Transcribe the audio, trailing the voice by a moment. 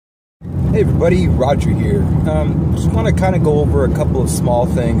Hey everybody, Roger here. Just want to kind of go over a couple of small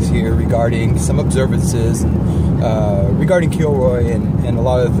things here regarding some observances regarding Kilroy and a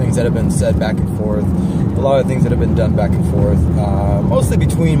lot of the things that have been said back and forth, a lot of things that have been done back and forth, mostly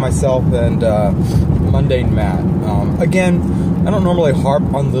between myself and Mundane Matt. Again, I don't normally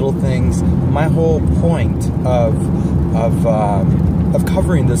harp on little things. My whole point of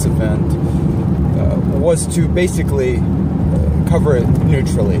covering this event was to basically cover it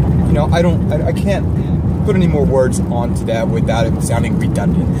neutrally. You know, I can't put any more words onto that without it sounding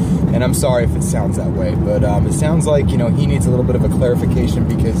redundant. And I'm sorry if it sounds that way, but it sounds like, you know, he needs a little bit of a clarification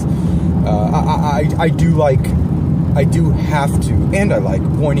because I do have to, and I like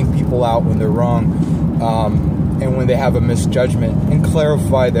pointing people out when they're wrong, and when they have a misjudgment, and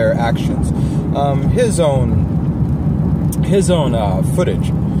clarify their actions. His own footage.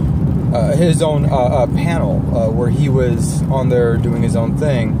 His own panel where he was on there doing his own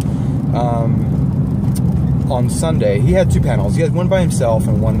thing on Sunday. He had two panels. He had one by himself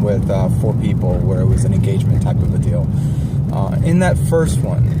and one with 4 people, where it was an engagement type of a deal. In that first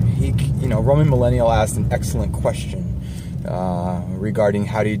one, Roman Millennial asked an excellent question regarding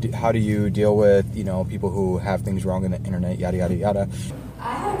how do you deal with people who have things wrong in the internet, yada yada yada.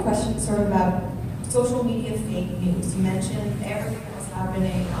 I had a question sort of about social media fake news. You mentioned everything that was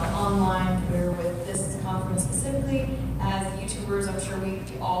happening online, Twitter, with this conference specifically. As YouTubers, I'm sure we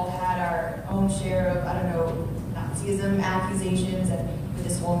all had our own share of, I don't know, Nazism accusations, and with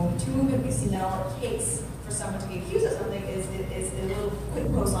this whole Me Too movement, we've seen that all it takes for someone to be accused of something is a little quick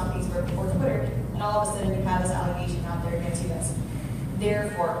post on Facebook or Twitter, and all of a sudden you have this allegation out there against you that's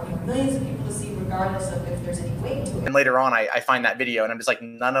there for millions of people to see, regardless of if there's any weight to it. And later on, I find that video, and I'm just like,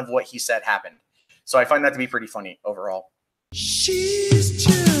 none of what he said happened. So I find that to be pretty funny overall. She's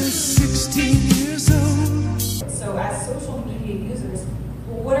just 16 years old. So as social media users,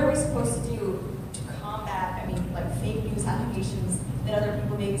 what are we supposed to do to combat, fake news allegations that other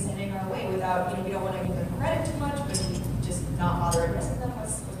people may be sending our way without, we don't want to give them credit too much, but just not bother addressing them?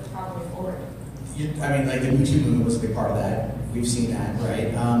 What's the proper way forward? The Me Too movement was a big part of that. We've seen that,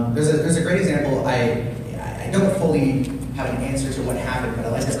 right? There's a great example. I don't fully have an answer to what happened, but I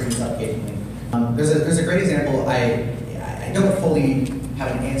like to bring this up occasionally. There's a great example. I don't fully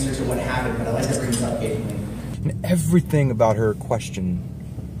have an answer to what happened, but I like to bring this up occasionally. And everything about her question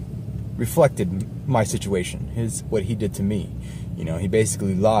reflected my situation, what he did to me. He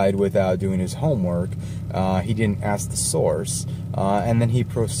basically lied without doing his homework. He didn't ask the source, and then he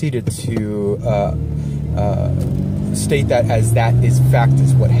proceeded to state that that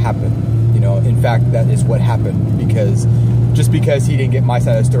is what happened. In fact, that is what happened just because he didn't get my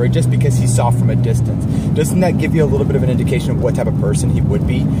side of the story, just because he saw from a distance. Doesn't that give you a little bit of an indication of what type of person he would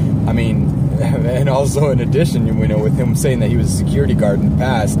be? And also in addition, with him saying that he was a security guard in the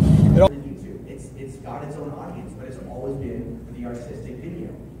past. It's got its own audience, but it's always been for the artistic video.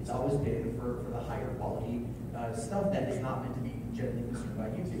 It's always been for the higher quality stuff that is not meant to be generally consumed by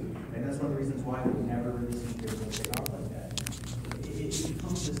YouTube. And that's one of the reasons why we never release videos that take off like that. It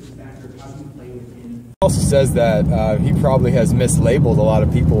becomes this factor of how do you play within. Also says that he probably has mislabeled a lot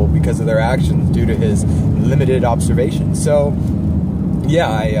of people because of their actions due to his limited observation. So, yeah,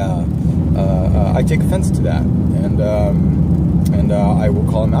 I take offense to that, and I will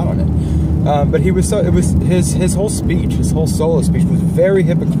call him out on it. But his whole speech, his whole solo speech was very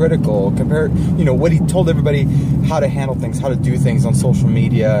hypocritical compared, what he told everybody how to handle things, how to do things on social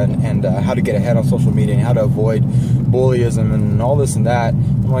media, and how to get ahead on social media, and how to avoid bullyism and all this and that.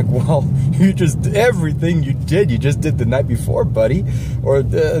 I'm like, well, everything you just did the night before, buddy, or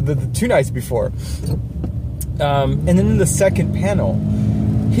the 2 nights before. And then in the second panel,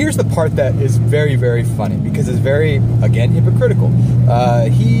 here's the part that is very, very funny, because it's very, again, hypocritical.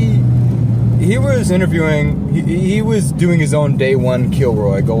 He was interviewing, he was doing his own day one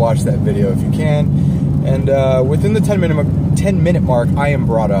Kilroy. Go watch that video if you can. And within the 10-minute mark, I am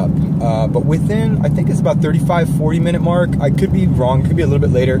brought up. But within, I think it's about 35-40-minute mark, I could be wrong, could be a little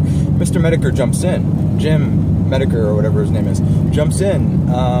bit later, Mr. Mediker jumps in. Jim Mediker, or whatever his name is, jumps in.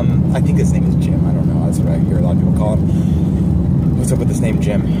 I think his name is Jim, I don't know, that's what I hear a lot of people call him. What's up with this name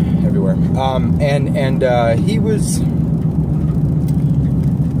Jim everywhere? He was,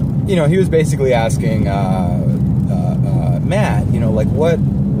 he was basically asking Matt,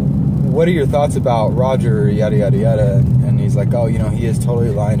 what are your thoughts about Roger, yada yada yada, and he's like, oh, he is totally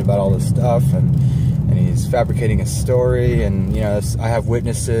lying about all this stuff, and he's fabricating a story, and I have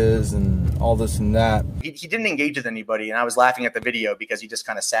witnesses and all this and that. He didn't engage with anybody, and I was laughing at the video because he just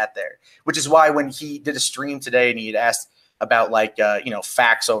kind of sat there, which is why when he did a stream today and he had asked about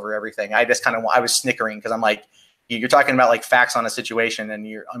facts over everything, I was snickering, because I'm like, You're talking about like facts on a situation, and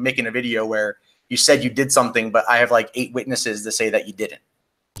you're making a video where you said you did something, but I have like 8 witnesses to say that you didn't.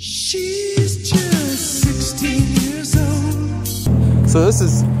 She's just 16 years old. So this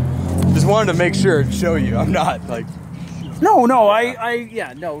is, just wanted to make sure and show you, I'm not like... No,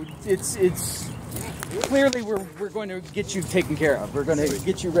 yeah, no, it's clearly we're going to get you taken care of. We're going to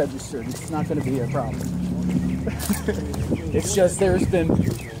get you registered. It's not going to be a problem. It's just there's been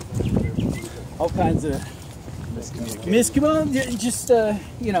all kinds of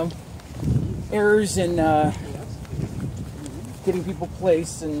you know, errors in getting people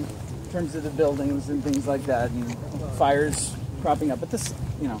placed in terms of the buildings and things like that, and fires cropping up. But this,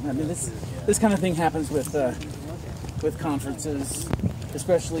 you know, I mean, this kind of thing happens with conferences,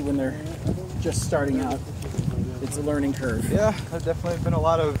 especially when they're just starting out. It's a learning curve. Yeah, there's definitely been a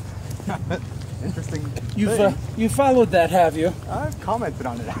lot of interesting you followed that, have you? I've commented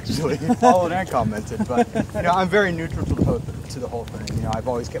on it, actually. Followed and commented, but you know, I'm very neutral to the whole thing. You know, I've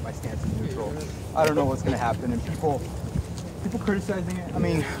always kept my stance neutral. I don't know what's going to happen, and people criticizing it, I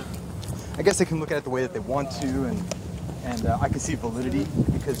mean, I guess they can look at it the way that they want to, and I can see validity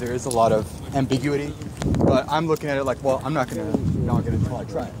because there is a lot of ambiguity, but I'm looking at it like, well, I'm not going to dog it until I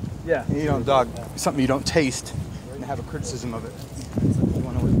try it. Yeah. And you don't dog something you don't taste and have a criticism of it. You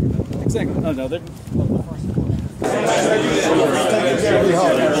want to know what Exactly. Oh, no, they're...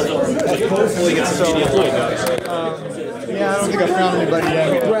 Yeah, I don't think I found anybody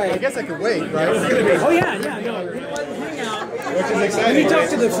yet. Right. I guess I could wait, right? Oh, yeah, no. Hang out. Which is Let exciting. me talk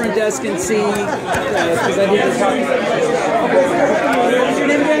to the front desk and see, because I didn't talk. What's your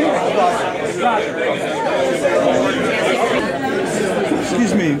name again?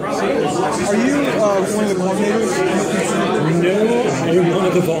 Excuse me, are you one of the coordinators? No, I'm one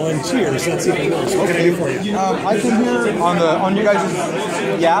of the volunteers. That's even worse. What can I do for you? I came here on your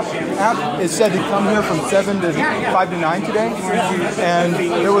guys' Yap app. It said to come here from 7 to 5 to 9 today, and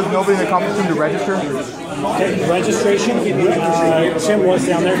there was nobody in the conference room to register. Okay, registration. Tim was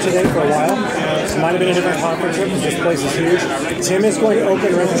down there today for a while. It might have been a different conference room because this place is huge. Tim is going to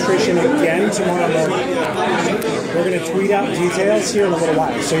open registration again tomorrow morning. We're going to tweet out details here in a little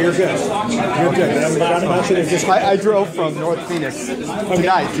while, so you're good. You're good. I drove from North Phoenix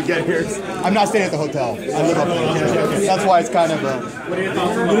tonight to get here. I'm not staying at the hotel. I live up there. That's why it's kind of a...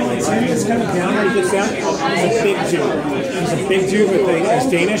 Tim is coming down when he gets down. He's a big dude. He's a big dude with he's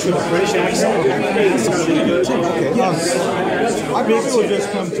Danish with a British accent. I probably will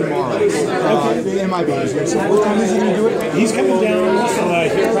just come tomorrow. It might be easier. So what time is he going to do it? He's coming down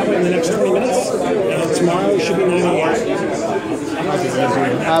here probably in the next 20 minutes. And tomorrow should be 9 a.m. I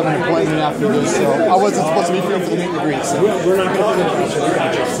have an appointment after this, so I wasn't supposed to be here for the meet and greet. So. We're not going to do it. I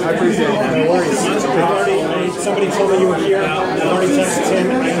appreciate it. No worries. Somebody told me you were here. I've already texted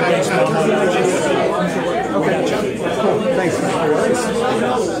him and thanks for Okay. Cool. Thanks. No worries.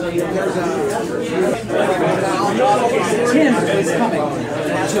 Tim is coming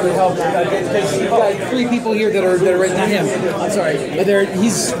to help because you've got 3 people here that are right now. Him. I'm sorry, but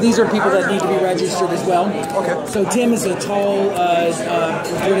these are people that need to be registered as well. Okay. So Tim is a tall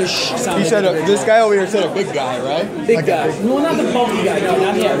British. He said this guy over here said a big guy, right? Big guy. No, not the bulky guy. No,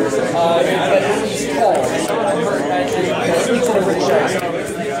 not him. But he's tall. And speaks in a British accent.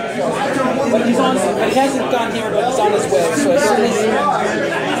 But he hasn't gotten here, but he's on his way. So as soon as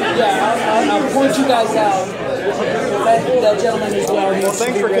I'll point you guys out. That gentleman as well. Well,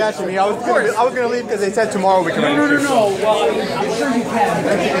 thanks for catching me. I was going to leave because they said tomorrow we can register. No. Well, I'm sure you can.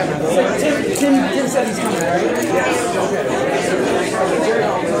 Tim said he's coming, right?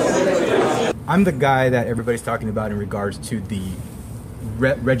 I'm the guy that everybody's talking about in regards to the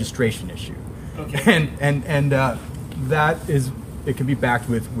registration issue. Okay. And that is, it can be backed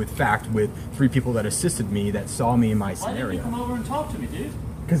with fact with 3 people that assisted me that saw me in my scenario. Why didn't you come over and talk to me, dude?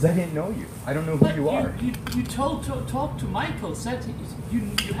 Because I didn't know you. I don't know who you are. You talked to Michael, said you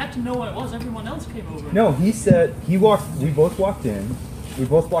had to know what it was. Everyone else came over. No, he said, we both walked in. We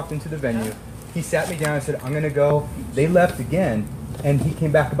both walked into the venue. Yeah. He sat me down and said, I'm going to go. They left again. And he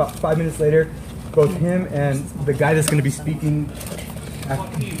came back about 5 minutes later. Both him and the guy that's going to be speaking,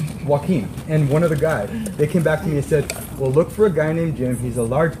 Joaquin, and one other guy, they came back to me and said, well, look for a guy named Jim. He's a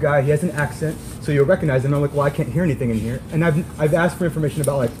large guy. He has an accent, so you'll recognize him. I'm like, well, I can't hear anything in here. And I've asked for information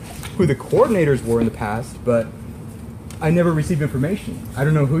about like who the coordinators were in the past, but I never received information. I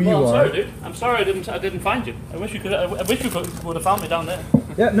don't know who you are. I'm sorry, dude. I'm sorry I didn't find you. I wish you would have found me down there.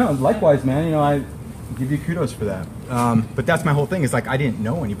 Yeah, no, likewise, man. You know, I give you kudos for that. But that's my whole thing. Is like I didn't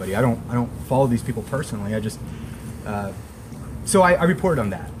know anybody. I don't follow these people personally. I just so I reported on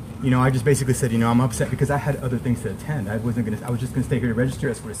that. You know, I just basically said, you know, I'm upset because I had other things to attend. I was just gonna stay here to register.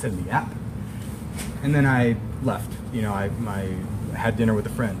 That's what it said in the app. And then I left. You know, I had dinner with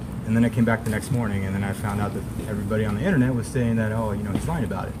a friend. And then I came back the next morning, and then I found out that everybody on the internet was saying that, oh, you know, he's lying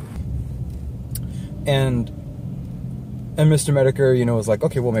about it. And Mr. Medicare, you know, was like,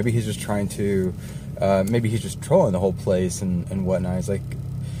 okay, well, maybe he's just trying to, maybe he's just trolling the whole place and whatnot. He's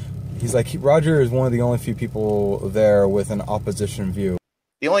like, Roger is one of the only few people there with an opposition view.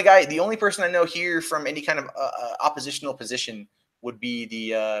 The only person I know here from any kind of oppositional position would be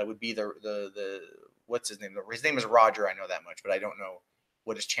the what's his name? His name is Roger. I know that much, but I don't know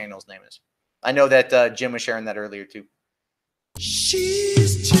what his channel's name is. I know that Jim was sharing that earlier too.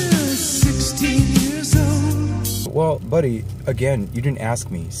 She's just 16 years old. Well, buddy, again, you didn't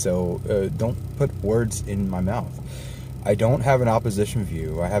ask me, so don't put words in my mouth. I don't have an opposition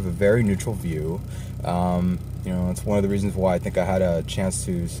view. I have a very neutral view. You know, it's one of the reasons why I think I had a chance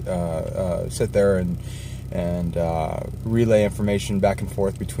to sit there and relay information back and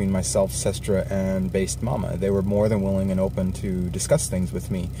forth between myself, Sestra, and Based Mama. They were more than willing and open to discuss things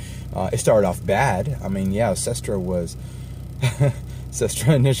with me. It started off bad. I mean, yeah, Sestra was...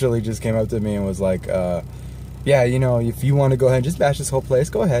 Sestra initially just came up to me and was like, yeah, you know, if you want to go ahead and just bash this whole place,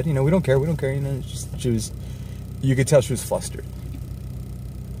 go ahead. You know, we don't care. You know, you could tell she was flustered.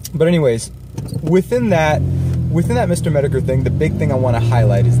 But anyways, within that Mr. Medicare thing, the big thing I want to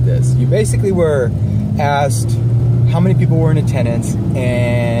highlight is this. You basically were asked how many people were in attendance,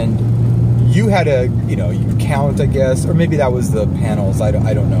 and you had to, you know, you count, I guess, or maybe that was the panels. I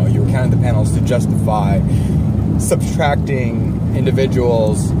don't know. You were counting the panels to justify subtracting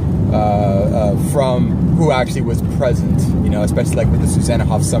individuals from who actually was present, you know, especially like with the Susanna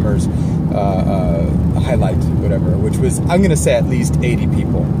Hoff Summers highlight, whatever, which was, I'm going to say, at least 80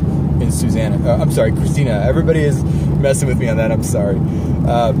 people in Susanna. I'm sorry, Christina. Everybody is messing with me on that. I'm sorry.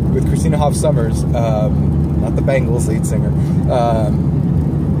 With Christina Hoff Summers, not the Bangles lead singer.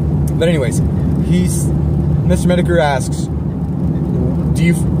 But anyways, Mr. Medicare asks,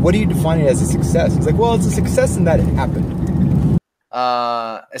 what do you define it as a success? He's like, well, it's a success in that it happened.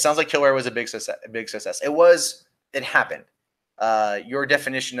 It sounds like Kilroy was a big success. It happened. Your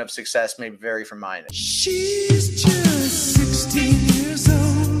definition of success may vary from mine. She's just 16 years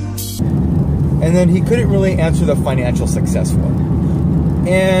old. And then he couldn't really answer the financial success one.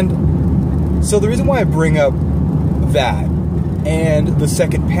 And so the reason why I bring up that and the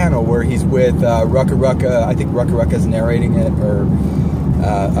second panel where he's with Rucka, I think Rucka is narrating it, or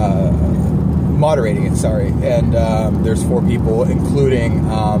moderating it, sorry. And there's 4 people, including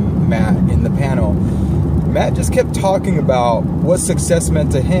Matt, in the panel. Matt just kept talking about what success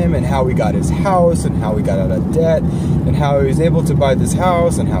meant to him and how he got his house and how he got out of debt and how he was able to buy this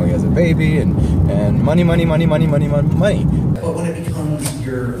house and how he has a baby and money. But when it becomes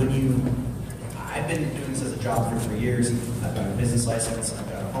I've been doing this as a job for 3 years. I've got a business license. I've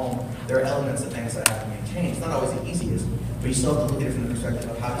got a home. There are elements of things that I have to maintain. It's not always the easiest, but you still have to look at it from the perspective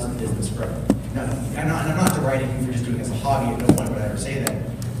of how does the business grow. Now, I'm not deriding you for just doing it as a hobby. At no point would I ever say that.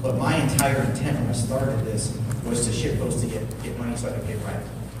 But my entire intent when I started this was to shitpost to get money so I could pay rent.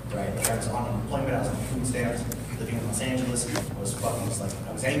 Right? Like I was on unemployment, I was on food stamps, living in Los Angeles. I was fucking just like,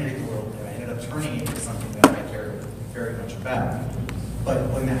 I was angry at the world, and I ended up turning it into something that I cared very much about.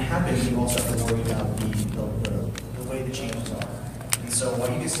 But when that happens, you also have to worry about the way the changes are. And so while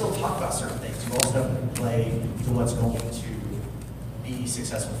you can still talk about certain things, you also have to play to what's going to be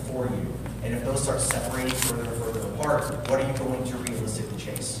successful for you. And if those start separating further and further apart, what are you going to realistically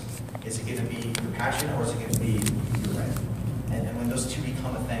chase? Is it going to be your passion, or is it going to be your rent? And when those two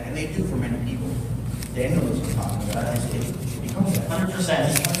become a thing, and they do for many people, Daniel was talking about it becomes that.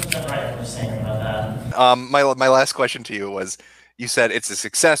 100% right. I'm just saying about that. My last question to you was, you said it's a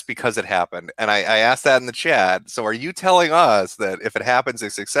success because it happened, and I asked that in the chat. So are you telling us that if it happens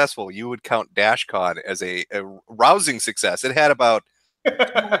as successful, you would count DashCon as a rousing success? It had about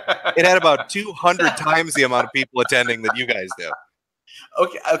 200 times the amount of people attending that you guys do.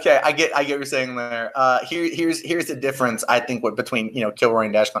 Okay, I get what you're saying there. Here's the difference, I think, between Kilroy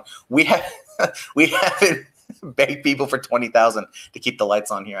and DashCon. We haven't begged people for 20,000 to keep the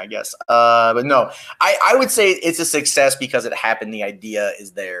lights on here, I guess. But no, I would say it's a success because it happened. The idea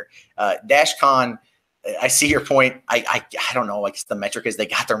is there. DashCon, I see your point. I don't know. I guess the metric is they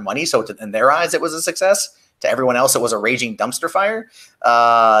got their money, so in their eyes it was a success. To everyone else, it was a raging dumpster fire.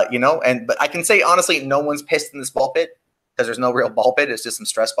 But I can say honestly, no one's pissed in this ball pit because there's no real ball pit. It's just some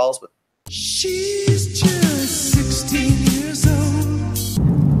stress balls. But she's just 16 years old.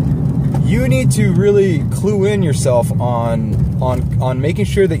 You need to really clue in yourself on making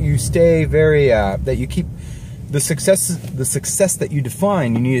sure that you stay very that you keep the success that you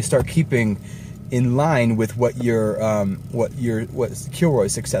define. You need to start keeping in line with what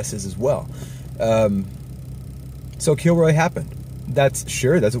Kilroy's success is as well. So Kilroy happened. That's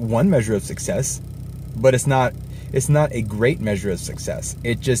one measure of success, but it's not a great measure of success.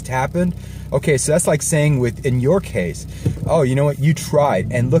 It just happened. Okay, so that's like saying in your case, oh, you know what, you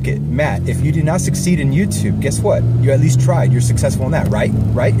tried, and look at Matt, if you did not succeed in YouTube, guess what? You at least tried. You're successful in that, right?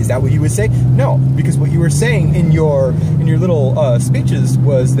 Right? Is that what you would say? No, because what you were saying in your little speeches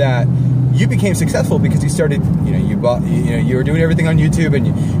was that you became successful because you started, you were doing everything on YouTube,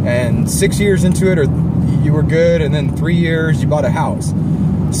 and 6 years into it, or you were good, and then 3 years you bought a house.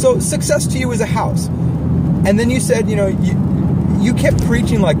 So success to you is a house. And then you said, you kept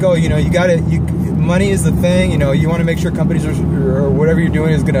preaching like, oh, money is the thing, you want to make sure companies or whatever you're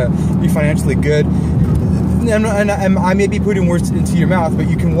doing is going to be financially good. And I may be putting words into your mouth, but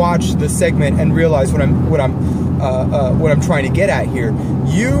you can watch the segment and realize what I'm trying to get at here.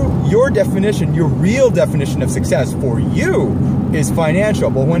 Your definition, your real definition of success for you is financial.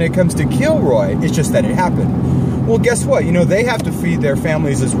 But when it comes to Kilroy, it's just that it happened. Well, guess what? They have to feed their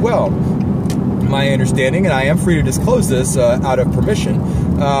families as well. My understanding, and I am free to disclose this out of permission,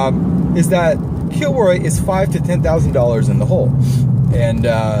 is that Kilroy is $5,000 to $10,000 in the hole, and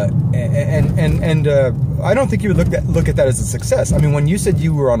I don't think you would look at that as a success. I mean, when you said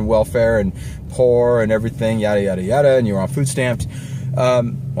you were on welfare and poor and everything, yada yada yada, and you were on food stamps,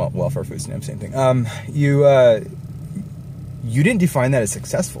 well, welfare, food stamps, same thing. You didn't define that as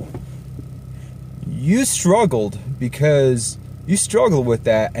successful. You struggled because you struggled with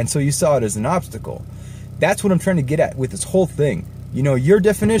that, and so you saw it as an obstacle. That's what I'm trying to get at with this whole thing. Your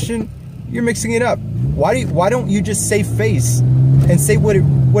definition, you're mixing it up. Why don't you just save face and say what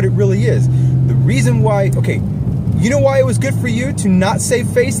it really is? The reason why, okay, you know why it was good for you to not save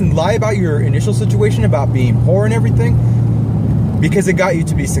face and lie about your initial situation about being poor and everything? Because it got you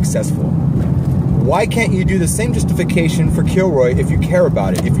to be successful. Why can't you do the same justification for Kilroy if you care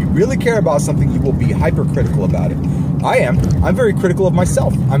about it? If you really care about something, you will be hypercritical about it. I am. I'm very critical of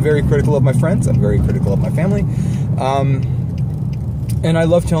myself. I'm very critical of my friends. I'm very critical of my family. And I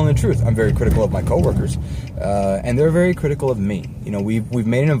love telling the truth. I'm very critical of my coworkers. And they're very critical of me. We've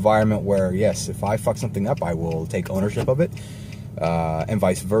made an environment where, yes, if I fuck something up, I will take ownership of it. And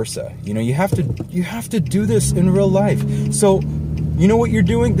vice versa. You have to do this in real life. So, you know what you're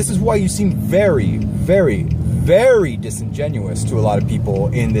doing? This is why you seem very, very, very disingenuous to a lot of people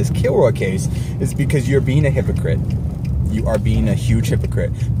in this Kilroy case, is because you're being a hypocrite. You are being a huge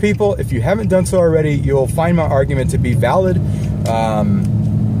hypocrite. People, if you haven't done so already, you'll find my argument to be valid.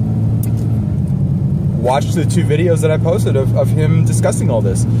 Watch the 2 videos that I posted of him discussing all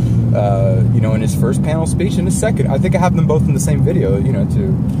this. In his first panel speech and his second. I think I have them both in the same video,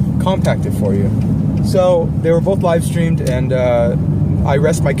 to compact it for you. So they were both live streamed, and I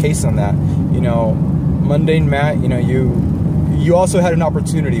rest my case on that. Mundane Matt, you also had an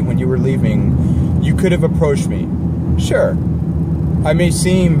opportunity when you were leaving. You could have approached me. Sure, I may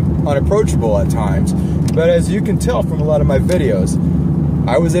seem unapproachable at times, but as you can tell from a lot of my videos,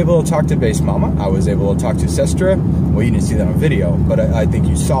 I was able to talk to Base Mama. I was able to talk to Sestra. Well, you didn't see that on video, but I think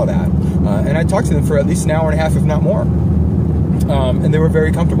you saw that. And I talked to them for at least an hour and a half, if not more. And they were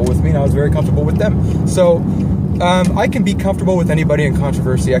very comfortable with me, and I was very comfortable with them. So I can be comfortable with anybody in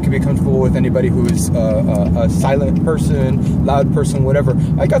controversy. I can be comfortable with anybody who is a silent person, loud person, whatever.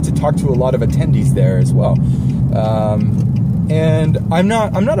 I got to talk to a lot of attendees there as well. And I'm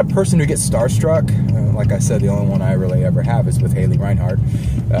not a person who gets starstruck. Like I said, the only one I really ever have is with Haley Reinhardt.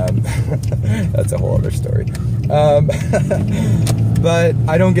 That's a whole other story. But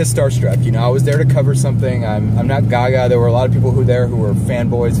I don't get starstruck. I was there to cover something. I'm not Gaga. There were a lot of people who were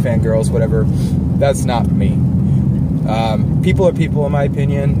fanboys, fangirls, whatever. That's not me. People are people, in my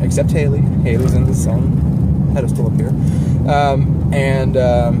opinion, except Haley. Haley's in the sun pedestal up here.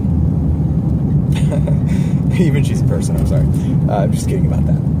 Even she's a person, I'm sorry. I'm just kidding about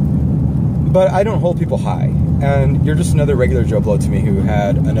that. But I don't hold people high. And you're just another regular Joe Blow to me who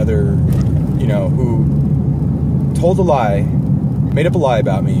had another, who told a lie, made up a lie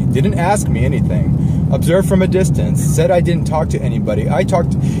about me, didn't ask me anything, observed from a distance, said I didn't talk to anybody. I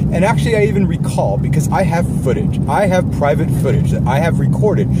talked, and actually I even recall, because I have footage. I have private footage that I have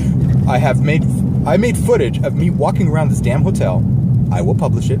recorded. I made footage of me walking around this damn hotel. I will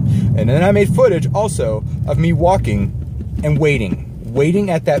publish it. And then I made footage also of me walking and waiting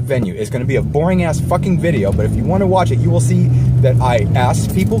at that venue. It's going to be a boring ass fucking video, but if you want to watch it, you will see that I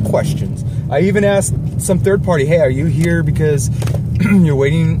asked people questions. I even asked some third party, hey, are you here because you're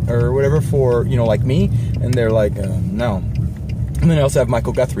waiting or whatever for, like me? And they're like, no. And then I also have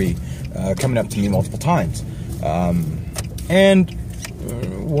Michael Guthrie coming up to me multiple times. And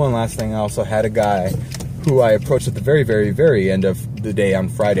one last thing, I also had a guy who I approached at the very, very, very end of the day on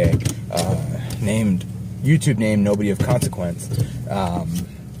Friday. named YouTube name Nobody of Consequence,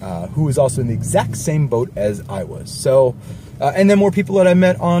 who was also in the exact same boat as I was. So, and then more people that I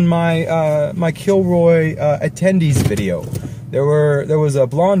met on my my Kilroy attendees video. There was a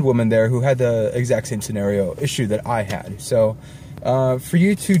blonde woman there who had the exact same scenario issue that I had. So, for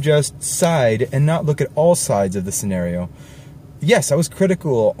you to just side and not look at all sides of the scenario. Yes, I was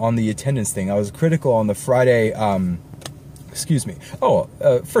critical on the attendance thing. I was critical on the Friday. Excuse me. Oh,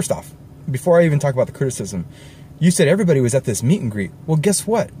 first off, before I even talk about the criticism, you said everybody was at this meet and greet. Well, guess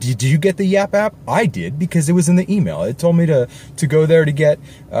what? Did you get the Yap app? I did, because it was in the email. It told me to go there to get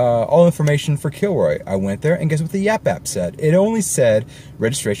all information for Kilroy. I went there, and guess what the Yap app said? It only said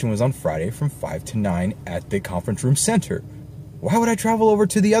registration was on Friday from 5 to 9 at the conference room center. Why would I travel over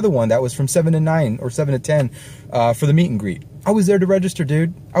to the other one that was from 7 to 9 or 7 to 10 for the meet and greet? I was there to register,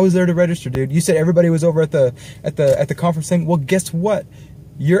 dude. I was there to register, dude. You said everybody was over at the conference thing. Well, guess what?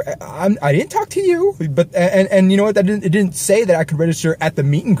 I didn't talk to you, but and you know what? It didn't say that I could register at the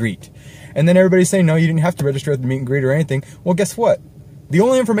meet and greet. And then everybody's saying, no, you didn't have to register at the meet and greet or anything. Well, guess what? The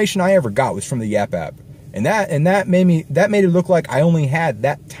only information I ever got was from the Yap app. And that made it look like I only had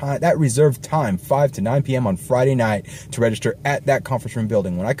that reserved time, 5 to 9 p.m. on Friday night, to register at that conference room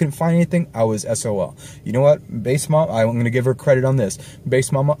building. When I couldn't find anything, I was SOL. You know what? Base Mom, I'm going to give her credit on this.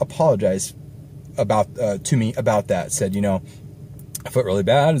 Base Mama apologized to me about that. Said, you know, I felt really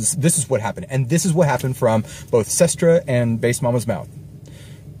bad. This is what happened, and this is what happened from both Sestra and Base Mama's mouth.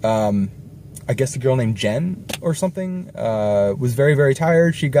 I guess a girl named Jen or something was very, very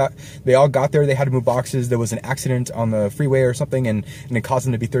tired. They all got there. They had to move boxes. There was an accident on the freeway or something, and it caused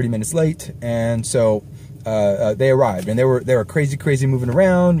them to be 30 minutes late. And so they arrived, and they were crazy moving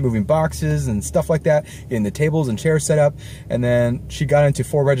around, moving boxes and stuff like that, getting the tables and chairs set up. And then she got into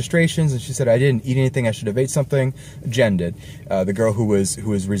 4 registrations, and she said, "I didn't eat anything. I should have ate something." Jen did, the girl who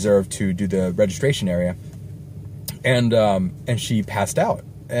was reserved to do the registration area, and she passed out.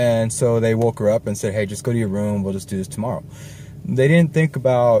 And so they woke her up and said, "Hey, just go to your room. We'll just do this tomorrow." They didn't think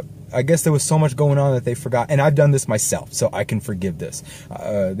about, I guess there was so much going on that they forgot. And I've done this myself, so I can forgive this.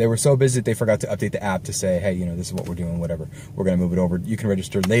 They were so busy that they forgot to update the app to say, "Hey, you know, this is what we're doing, whatever. We're going to move it over. You can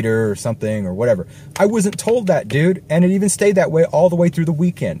register later or something or whatever." I wasn't told that, dude. And it even stayed that way all the way through the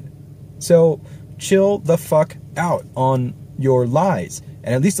weekend. So chill the fuck out on your lies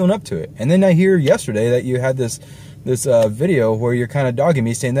and at least own up to it. And then I hear yesterday that you had this video where you're kind of dogging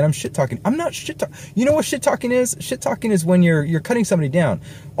me, saying that I'm shit talking. I'm not shit talking. You know what shit talking is? Shit talking is when you're cutting somebody down.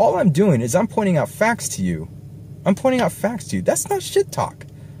 All I'm doing is I'm pointing out facts to you. I'm pointing out facts to you. That's not shit talk.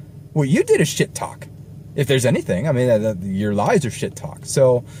 What you did is shit talk. If there's anything, I mean, your lies are shit talk.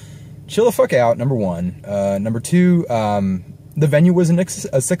 So chill the fuck out. Number one. Number two. The venue wasn't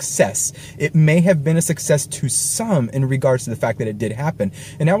a success. It may have been a success to some in regards to the fact that it did happen.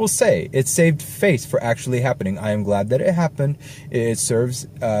 And I will say, it saved face for actually happening. I am glad that it happened. It serves,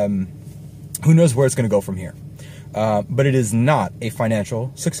 who knows where it's going to go from here. But it is not a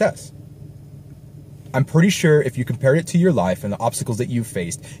financial success. I'm pretty sure if you compared it to your life and the obstacles that you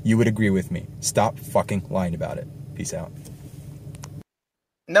faced, you would agree with me. Stop fucking lying about it. Peace out.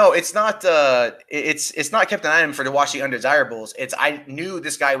 No, it's not. It's not kept an item for to watch the undesirables. I knew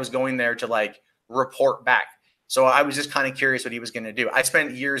this guy was going there to like report back, so I was just kind of curious what he was going to do. I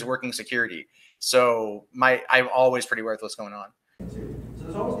spent years working security, so I'm always pretty aware of what's going on. So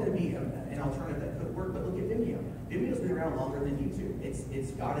there's always going to be an alternative that could work. But look at Vimeo. Vimeo's been around longer than YouTube.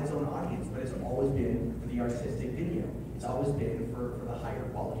 It's got its own audience, but it's always been for the artistic video. It's always been for the higher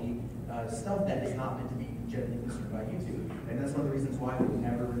quality stuff that is not meant to be generally consumed by YouTube. And that's one of the reasons why we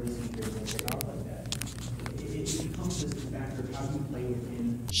never really see videos take off like that. It becomes this factor of how you play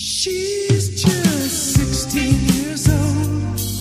within. She's just 16